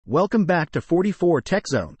Welcome back to 44 Tech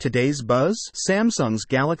Zone. Today's buzz? Samsung's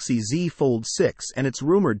Galaxy Z Fold 6 and its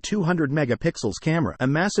rumored 200 megapixels camera, a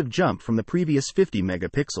massive jump from the previous 50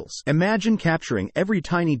 megapixels. Imagine capturing every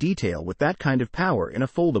tiny detail with that kind of power in a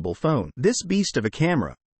foldable phone. This beast of a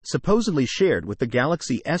camera, supposedly shared with the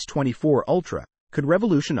Galaxy S24 Ultra, could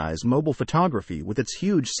revolutionize mobile photography with its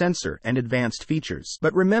huge sensor and advanced features.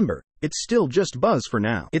 But remember, it's still just buzz for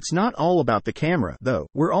now. It's not all about the camera, though.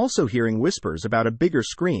 We're also hearing whispers about a bigger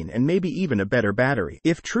screen and maybe even a better battery.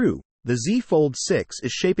 If true, the Z Fold 6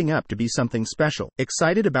 is shaping up to be something special.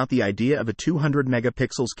 Excited about the idea of a 200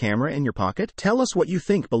 megapixels camera in your pocket? Tell us what you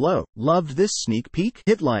think below. Loved this sneak peek?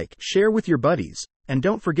 Hit like, share with your buddies, and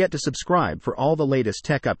don't forget to subscribe for all the latest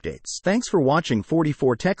tech updates. Thanks for watching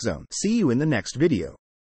 44 Tech Zone. See you in the next video.